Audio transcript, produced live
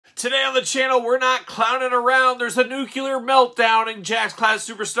Today on the channel, we're not clowning around. There's a nuclear meltdown in Jack's Class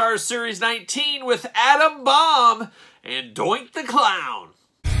Superstars Series 19 with Atom Bomb and Doink the Clown.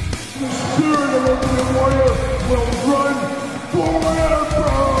 The spirit of Ultimate Warrior will run forever!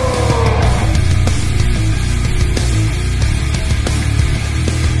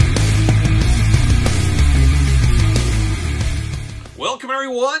 Welcome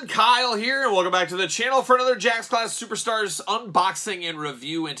everyone, Kyle here, and welcome back to the channel for another Jack's Class Superstars unboxing and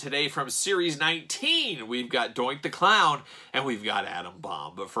review. And today from Series 19, we've got Doink the Clown and we've got Atom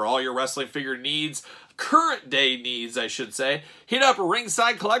Bomb. But for all your wrestling figure needs, current day needs I should say, hit up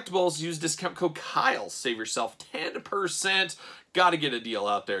Ringside Collectibles, use discount code Kyle, save yourself 10%. Got to get a deal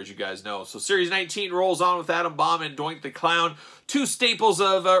out there, as you guys know. So Series 19 rolls on with Atom Bomb and Doink the Clown. Two staples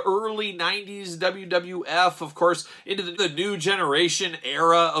of early 90s WWF, of course, into the new generation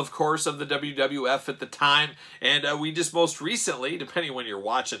era, of course, of the WWF at the time. And we just most recently, depending when you're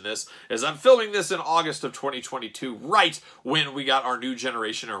watching this, as I'm filming this in August of 2022, right when we got our new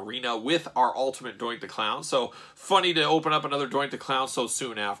generation arena with our Ultimate Doink the Clown. So funny to open up another Doink the Clown so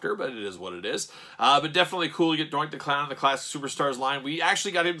soon after, but it is what it is. But definitely cool to get Doink the Clown in the Classic Superstars line. We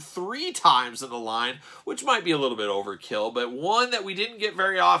actually got him 3 times in the line, which might be a little bit overkill, but one that we didn't get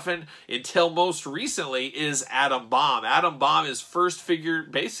very often until most recently is Atom Bomb. Atom Bomb is first figure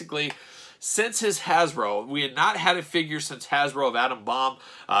basically since his Hasbro. We had not had a figure since Hasbro of Atom Bomb.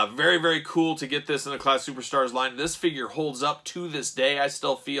 Very, very cool to get this in the Class Superstars line. This figure holds up to this day, I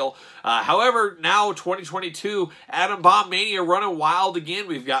still feel. However, now 2022, Atom Bomb Mania running wild again.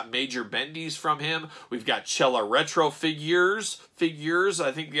 We've got major bendies from him. We've got Cella Retro figures.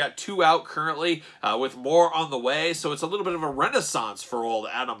 I think we got 2 out currently, with more on the way. So it's a little bit of a renaissance for old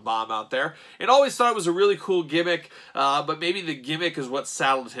Atom Bomb out there. And always thought it was a really cool gimmick, but maybe the gimmick is what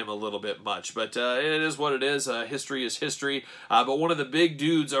saddled him a little bit much. But it is what it is. History is history. But one of the big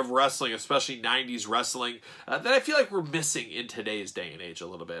dudes of wrestling, especially 90s wrestling, that I feel like we're missing in today's day and age a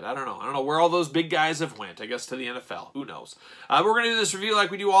little bit. I don't know where all those big guys have went. I guess to the NFL. Who knows? We're going to do this review like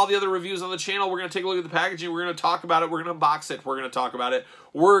we do all the other reviews on the channel. We're going to take a look at the packaging. We're going to talk about it. We're going to unbox it. We're going to talk about it.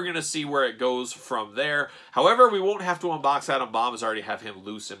 We're going to see where it goes from there. However, we won't have to unbox Atom Bomb as I already have him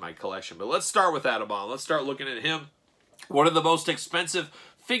loose in my collection. But let's start with Atom Bomb. Let's start looking at him. One of the most expensive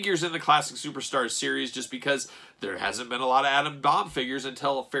figures in the Classic Superstars series, just because there hasn't been a lot of Atom Bomb figures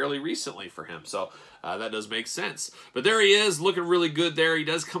until fairly recently for him. So that does make sense. But there he is, looking really good there. He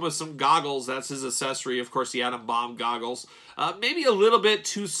does come with some goggles. That's his accessory, of course, the Atom Bomb goggles. Maybe a little bit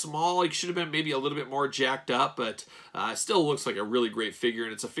too small. He should have been maybe a little bit more jacked up, but still looks like a really great figure,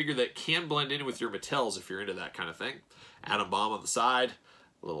 and it's a figure that can blend in with your Mattels if you're into that kind of thing. Atom Bomb on the side.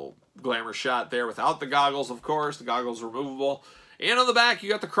 A little glamour shot there without the goggles, of course. The goggles are removable. And on the back, you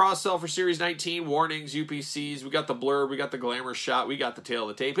got the cross-sell for Series 19, warnings, UPCs. We got the blurb, we got the glamour shot, we got the tail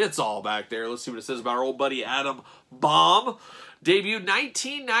of the tape. It's all back there. Let's see what it says about our old buddy Atom Bomb. Debuted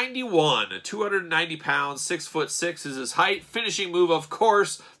 1991, 290 pounds, 6'6" is his height. Finishing move, of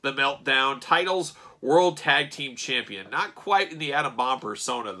course, the Meltdown. Titles, World Tag Team Champion. Not quite in the Atom Bomb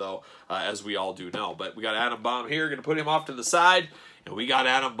persona, though, as we all do know. But we got Atom Bomb here. Going to put him off to the side. And we got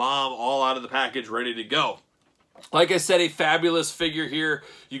Atom Bomb all out of the package, ready to go. Like I said, a fabulous figure here.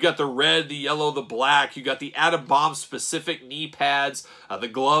 You got the red, the yellow, the black. You got the Atom Bomb specific knee pads, the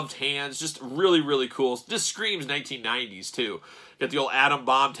gloved hands. Just really, really cool. Just screams 1990s too. Got the old Atom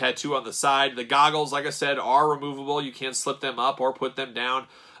Bomb tattoo on the side. The goggles, like I said, are removable. You can slip them up or put them down.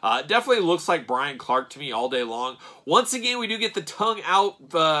 Definitely looks like Brian Clark to me all day long. Once again, we do get the tongue out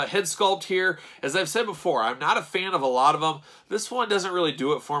head sculpt here. As I've said before, I'm not a fan of a lot of them. This one doesn't really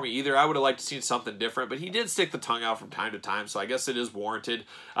do it for me either. I would have liked to see something different, but he did stick the tongue out from time to time, so I guess it is warranted.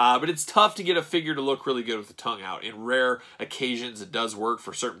 But it's tough to get a figure to look really good with the tongue out. In rare occasions, it does work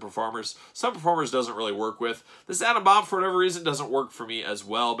for certain performers. Some performers doesn't really work with. This Atom Bomb, for whatever reason, doesn't work for me as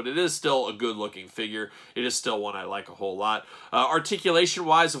well, but it is still a good-looking figure. It is still one I like a whole lot.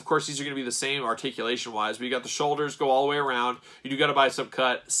 Articulation-wise, of course, these are going to be the same articulation-wise. We got the shoulders go all the way around. You do got a bicep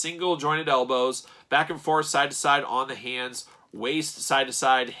cut, single jointed elbows, back and forth, side to side on the hands, waist side to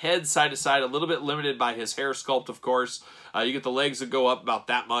side, head side to side, a little bit limited by his hair sculpt, of course. You get the legs that go up about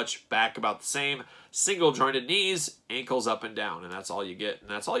that much, back about the same, single jointed knees, ankles up and down, and that's all you get. And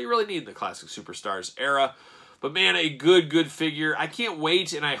that's all you really need in the Classic Superstars era. But man, a good figure. I can't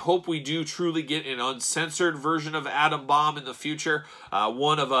wait, and I hope we do truly get an uncensored version of Atom Bomb in the future.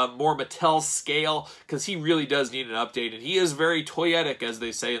 One of a more Mattel scale, because he really does need an update. And he is very toyetic, as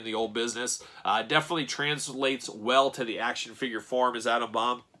they say in the old business. Definitely translates well to the action figure form as Atom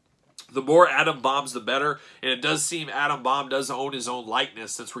Bomb. The more Adam Bombs, the better. And it does seem Adam Bomb does own his own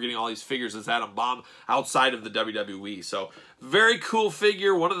likeness, since we're getting all these figures as Adam Bomb outside of the WWE. So, very cool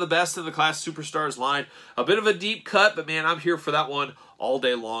figure. One of the best in the Classic Superstars line. A bit of a deep cut, but man, I'm here for that one all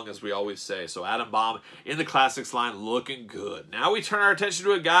day long, as we always say. So, Adam Bomb in the Classics line, looking good. Now we turn our attention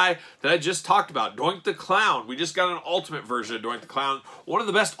to a guy that I just talked about, Doink the Clown. We just got an ultimate version of Doink the Clown. One of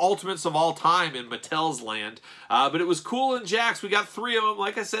the best ultimates of all time in Mattel's land. But it was cool in Jakks. We got 3 of them.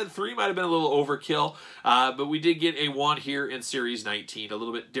 Like I said, 3 might have been a little overkill. But we did get a 1 here in Series 19. A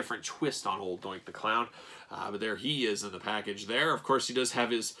little bit different twist on old Doink the Clown. But there he is in the package there. Of course, he does have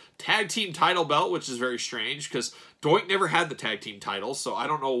his tag team title belt, which is very strange because Doink never had the tag team titles, so I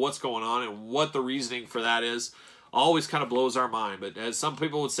don't know what's going on and what the reasoning for that is. Always kind of blows our mind, but as some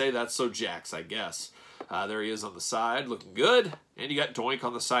people would say, that's so Jakks, I guess. There he is on the side, looking good. And you got Doink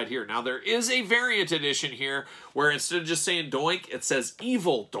on the side here. Now, there is a variant edition here where instead of just saying Doink, it says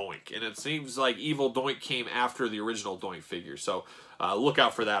Evil Doink. And it seems like Evil Doink came after the original Doink figure. So look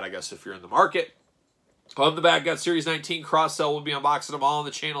out for that, I guess, if you're in the market. On the back, got Series 19 cross-sell. We'll be unboxing them all on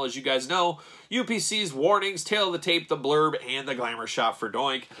the channel, as you guys know. UPCs, warnings, tail of the tape, the blurb, and the glamour shot for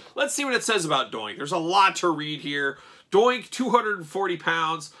Doink. Let's see what it says about Doink. There's a lot to read here. Doink, 240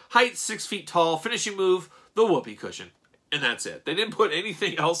 pounds, height 6 feet tall, finishing move, the whoopee cushion. And that's it. They didn't put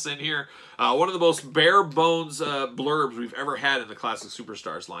anything else in here. One of the most bare bones blurbs we've ever had in the Classic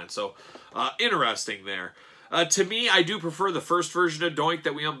Superstars line. So, interesting there. To me, I do prefer the first version of Doink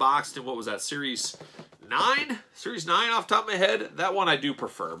that we unboxed in, what was that, Series 9? Series 9 off the top of my head. That one I do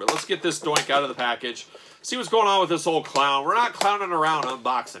prefer. But let's get this Doink out of the package. See what's going on with this old clown. We're not clowning around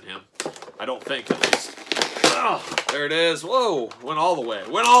unboxing him. I don't think, at least. Oh, there it is. Whoa, went all the way.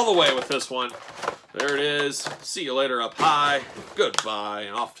 Went all the way with this one. There it is. See you later up high. Goodbye.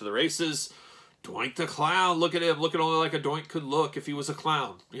 And off to the races. Doink the Clown. Look at him. Looking only like a Doink could look if he was a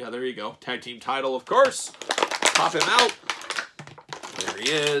clown. Yeah, there you go. Tag team title, of course. Pop him out. There he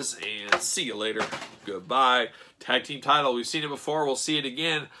is. And see you later. Goodbye. Tag team title. We've seen it before. We'll see it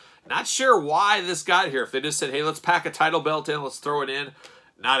again. Not sure why this got here. If they just said, hey, let's pack a title belt in. Let's throw it in.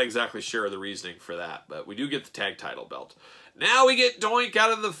 Not exactly sure of the reasoning for that. But we do get the tag title belt. Now we get Doink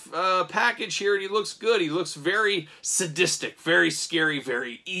out of the package here, and he looks good. He looks very sadistic, very scary,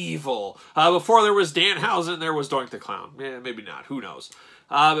 very evil. Before there was Danhausen, there was Doink the Clown. Yeah, maybe not. Who knows?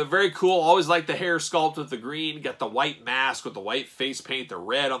 But very cool. Always like the hair sculpt with the green. Got the white mask with the white face paint, the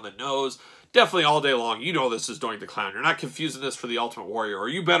red on the nose. Definitely all day long. You know this is Doink the Clown. You're not confusing this for the Ultimate Warrior, or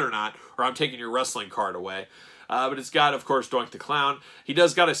you better not, or I'm taking your wrestling card away. But it's got, of course, Doink the Clown. He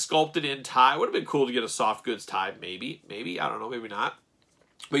does got a sculpted-in tie. Would have been cool to get a soft goods tie, maybe. Maybe, I don't know, maybe not.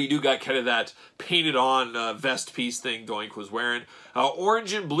 But you do got kind of that painted-on vest piece thing Doink was wearing.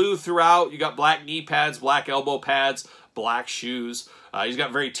 Orange and blue throughout. You got black knee pads, black elbow pads, black shoes. He's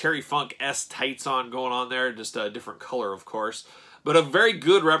got very Terry Funk S tights on going on there. Just a different color, of course. But a very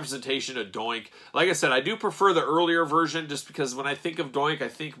good representation of Doink. Like I said, I do prefer the earlier version just because when I think of Doink, I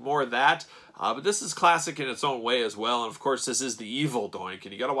think more of that. But this is classic in its own way as well. And of course, this is the evil Doink.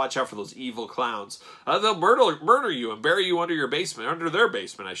 And you got to watch out for those evil clowns. They'll murder you and bury you under your basement. Under their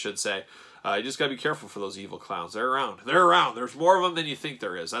basement, I should say. You just got to be careful for those evil clowns. They're around. They're around. There's more of them than you think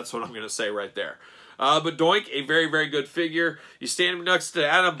there is. That's what I'm going to say right there. But Doink, a very, very good figure. You stand him next to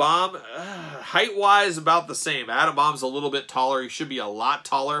Adam Bomb. Height-wise, about the same. Adam Bomb's a little bit taller. He should be a lot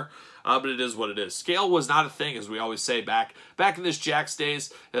taller. But it is what it is. Scale was not a thing, as we always say, back in this Jakks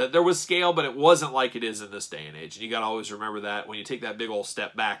days. There was scale, but it wasn't like it is in this day and age. And you got to always remember that when you take that big old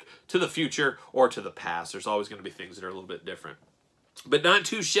step back to the future or to the past. There's always going to be things that are a little bit different. But not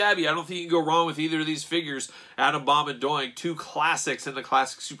too shabby. I don't think you can go wrong with either of these figures. Adam Bomb and Doink, 2 classics in the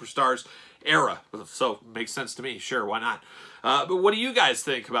Classic Superstars era. So, makes sense to me. Sure, why not? But what do you guys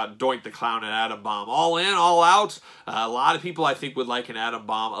think about Doink the Clown and Adam Bomb? All in, all out? A lot of people, I think, would like an Adam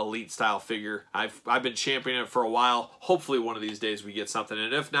Bomb Elite-style figure. I've been championing it for a while. Hopefully, one of these days we get something.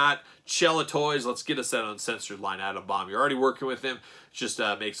 And if not, Chella Toys, let's get us that uncensored line Adam Bomb. You're already working with him. It just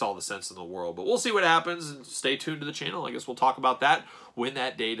makes all the sense in the world. But we'll see what happens, and stay tuned to the channel. I guess we'll talk about that when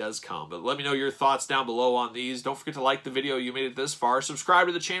that day does come. But let me know your thoughts down below on these. Don't forget to like the video. You made it this far. Subscribe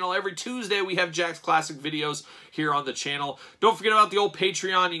to the channel. Every Tuesday, we have Jakks Classic videos here on the channel. Don't forget about the old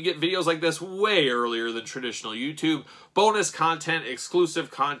Patreon. You can get videos like this way earlier than traditional YouTube. Bonus content,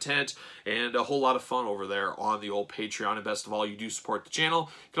 exclusive content, and a whole lot of fun over there on the old Patreon. And best of all, you do support the channel.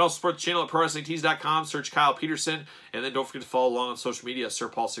 You can also support the channel at ProWrestlingTees.com. Search Kyle Peterson. And then don't forget to follow along on social media.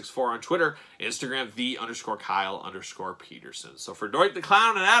 SirPaul64 on Twitter. Instagram, _Kyle_Peterson. So for Doink the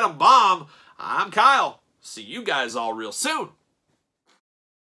Clown and Adam Bomb, I'm Kyle. See you guys all real soon.